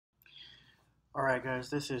All right, guys.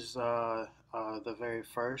 This is the very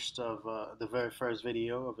first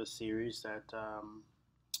video of a series that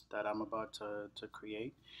I'm about to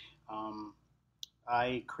create. Um,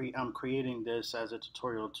 I'm creating this as a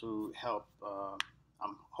tutorial to help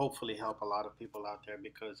hopefully help a lot of people out there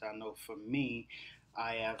because I know for me,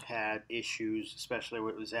 I have had issues, especially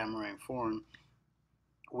with Xamarin Form,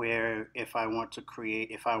 where if I want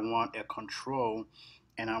a control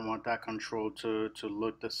and I want that control to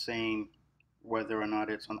look the same whether or not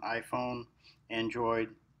it's on iPhone, Android,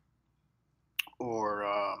 or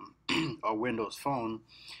a Windows phone,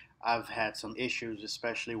 I've had some issues,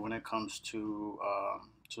 especially when it comes to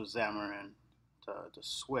Xamarin, the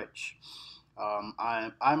switch.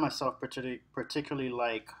 I myself particularly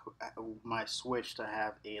like my switch to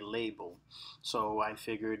have a label, so I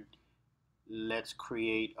figured let's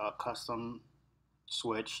create a custom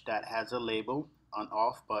switch that has a label, an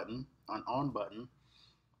off button, an on button,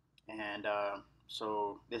 and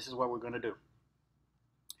so this is what we're going to do.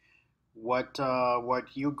 What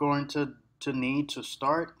you're going to need to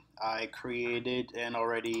start, I created and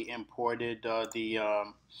already imported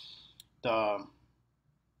the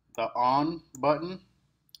the on button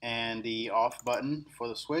and the off button for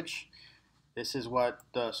the switch. This is what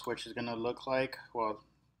the switch is going to look like. Well,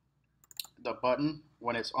 the button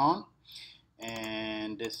when it's on,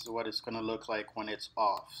 and this is what it's going to look like when it's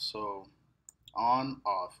off. So on,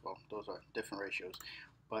 off. Well, those are different ratios,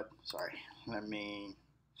 but sorry. Let me.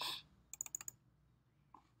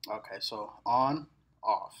 Okay, so on,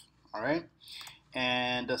 off. All right.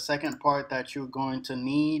 And the second part that you're going to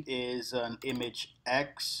need is an image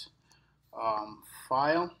X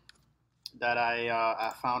file that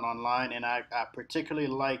I found online, and I particularly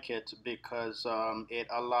like it because it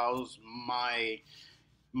allows my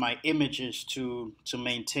images to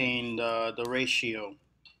maintain the ratio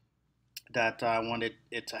that I wanted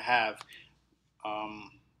it to have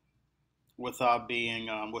um, without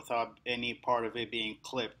any part of it being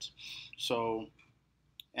clipped. So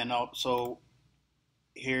and also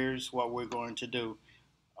here's what we're going to do.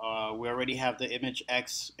 We already have the image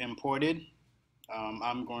X imported.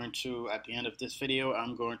 I'm going to, at the end of this video,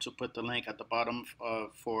 I'm going to put the link at the bottom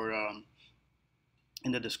for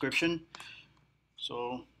in the description.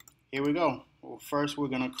 So here we go. Well, first, we're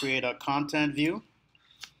going to create a content view,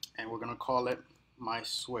 and we're going to call it my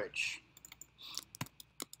switch.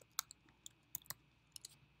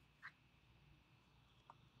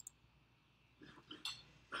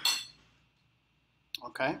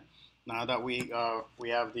 Okay. Now that we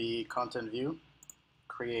have the content view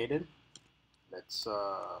created, let's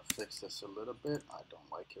fix this a little bit. I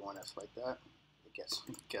don't like it when it's like that. It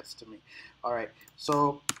gets to me. All right.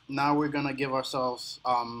 So now we're gonna give ourselves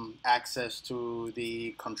access to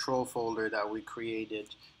the control folder that we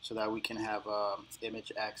created, so that we can have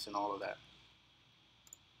image X and all of that.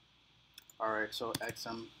 All right. So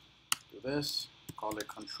XM, do this. Call it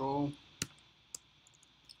control.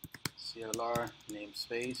 CLR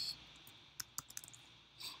namespace.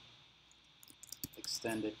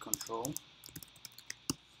 Extended control.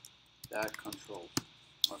 That control.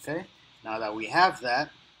 Okay. Now that we have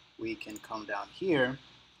that, we can come down here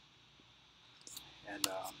and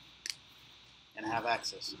have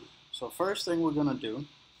access. So first thing we're going to do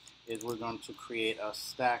is we're going to create a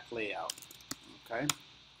stack layout. Okay,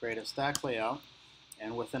 create a stack layout,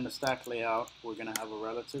 and within the stack layout, we're going to have a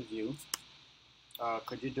relative view.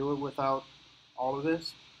 Could you do it without all of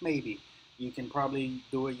this? Maybe. You can probably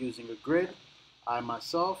do it using a grid. I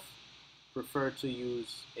myself prefer to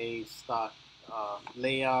use a stock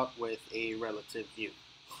layout with a relative view.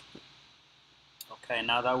 Okay,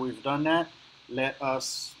 now that we've done that, let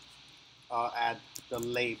us add the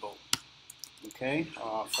label. Okay,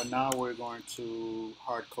 for now we're going to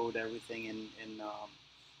hard code everything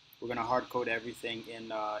we're going to hard code everything in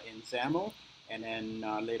XAML, and then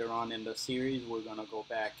later on in the series we're going to go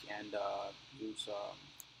back and use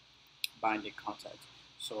binding context.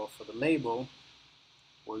 So for the label,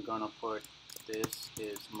 we're going to put this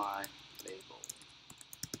is my label,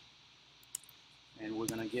 and we're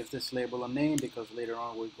going to give this label a name because later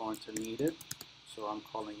on we're going to need it. So I'm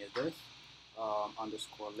calling it this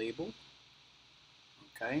underscore label.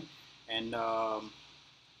 Okay, and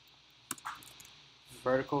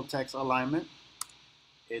vertical text alignment,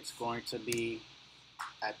 it's going to be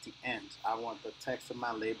at the end. I want the text of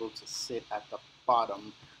my label to sit at the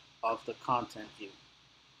bottom of the content view.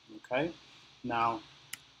 Okay, now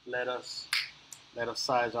let us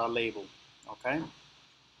size our label. Okay,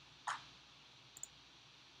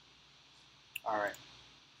 all right,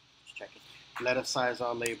 let's check it. Let us size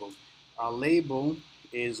our label. Our label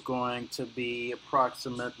is going to be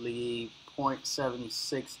approximately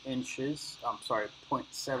 0.76 inches. I'm sorry,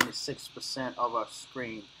 0.76% of our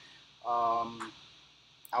screen.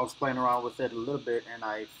 I was playing around with it a little bit, and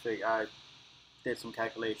I did some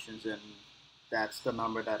calculations, and that's the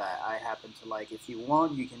number that I happen to like. If you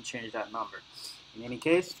want, you can change that number. In any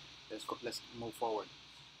case, let's move forward.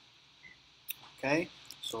 Okay,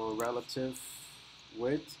 so relative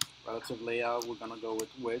width, relative layout, we're gonna go with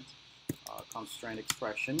width, constraint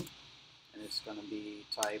expression, and it's gonna be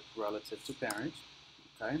type relative to parent.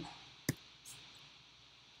 Okay.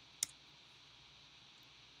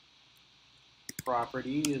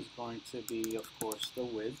 Property is going to be, of course, the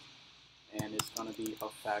width, and it's going to be a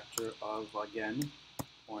factor of, again,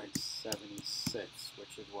 0.76,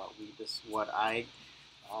 which is what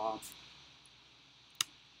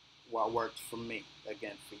worked for me.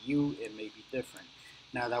 Again, for you, it may be different.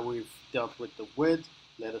 Now that we've dealt with the width,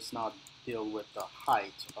 let us now deal with the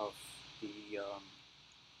height of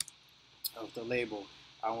the label.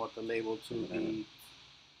 I want the label to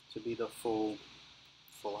be the full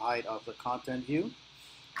height of the content view.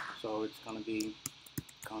 So it's going to be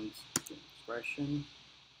constraint expression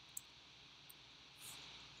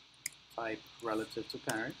type relative to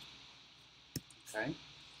parent. Okay,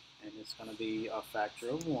 and it's going to be a factor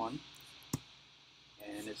of 1,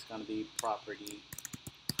 and it's going to be property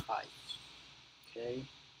height. Okay,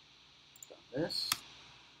 done this.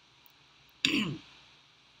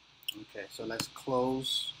 Okay, so let's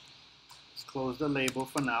close the label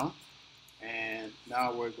for now, and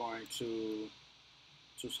now we're going to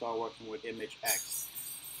start working with image X.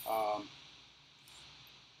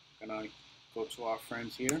 Gonna go to our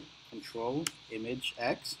friends here, control image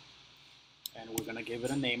X, and we're gonna give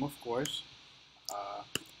it a name, of course.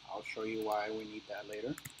 I'll show you why we need that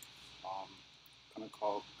later. Gonna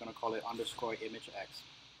call it underscore image X.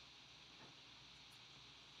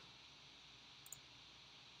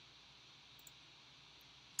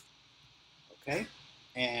 Okay,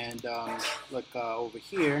 and look over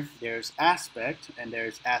here. There's aspect and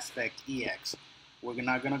there's aspect EX. We're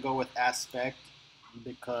not gonna go with aspect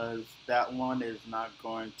because that one is not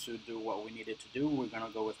going to do what we needed to do. We're going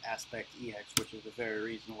to go with aspect EX, which is the very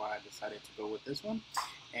reason why I decided to go with this one.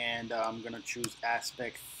 And I'm going to choose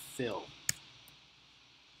aspect fill.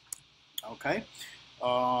 Okay,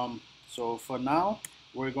 so for now,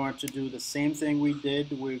 we're going to do the same thing we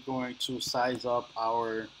did. We're going to size up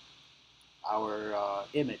our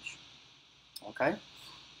image. Okay,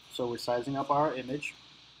 so we're sizing up our image.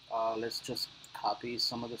 Let's just copy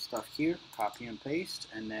some of the stuff here, copy and paste,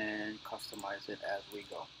 and then customize it as we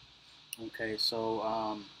go. Okay, so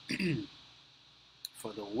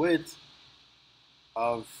for the width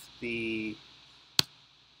of the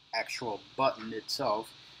actual button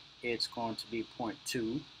itself, it's going to be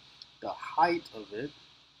 0.2. The height of it,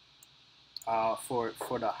 for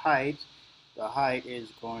the height is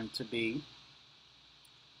going to be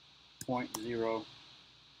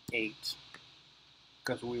 0.08.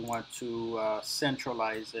 Because we want to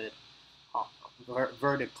centralize it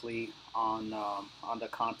vertically on the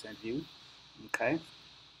content view. Okay,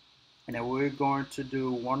 and then we're going to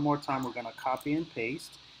do one more time. We're going to copy and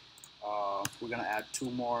paste. We're going to add two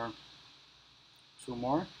more.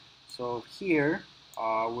 So here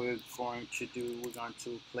we're going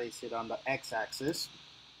to place it on the x-axis.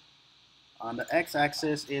 On the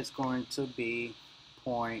x-axis, it's going to be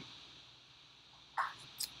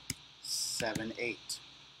 0.78.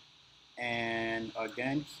 And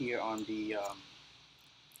again, here on the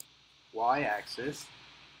y-axis,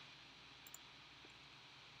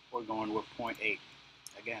 we're going with 0.8.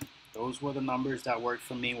 Again, those were the numbers that worked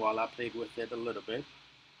for me while I played with it a little bit.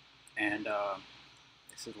 And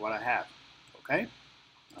this is what I have. Okay,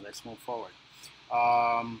 now let's move forward.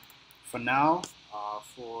 For now,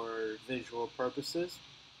 for visual purposes,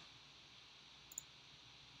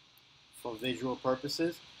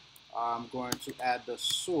 I'm going to add the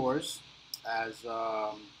source as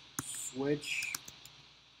switch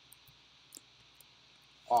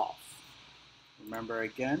off. Remember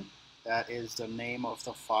again, that is the name of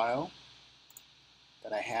the file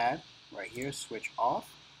that I had right here, switch off.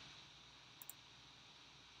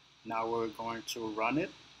 Now we're going to run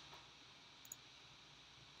it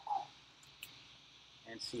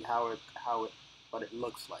and see what it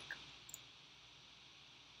looks like.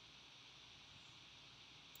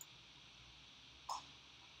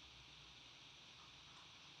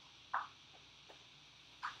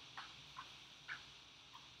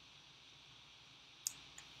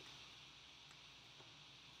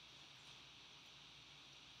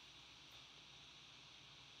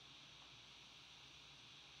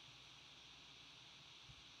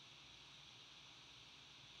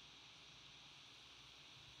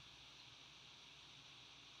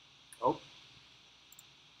 Oh,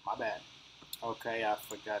 my bad. Okay, I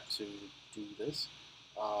forgot to do this.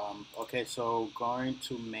 Okay, so going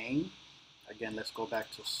to main. Again, let's go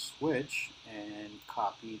back to switch and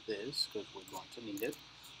copy this because we're going to need it.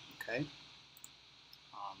 Okay.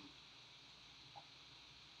 Um,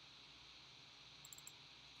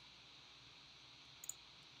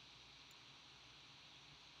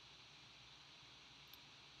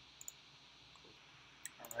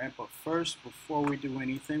 all right, but first, before we do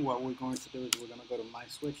anything, what we're going to do is we're going to go to my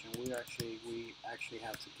switch and we actually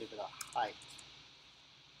have to give it a height.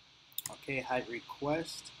 Okay, height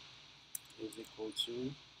request is equal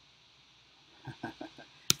to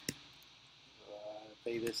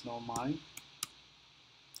pay this no mind.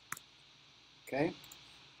 Okay.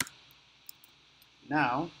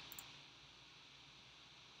 Now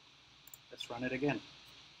let's run it again.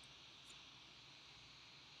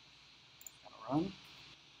 It's gonna run.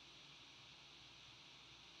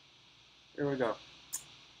 Here we go.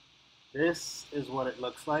 This is what it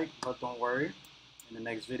looks like, but don't worry. In the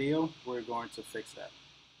next video, we're going to fix that.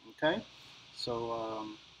 Okay? So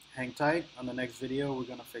hang tight. On the next video, we're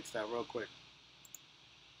going to fix that real quick.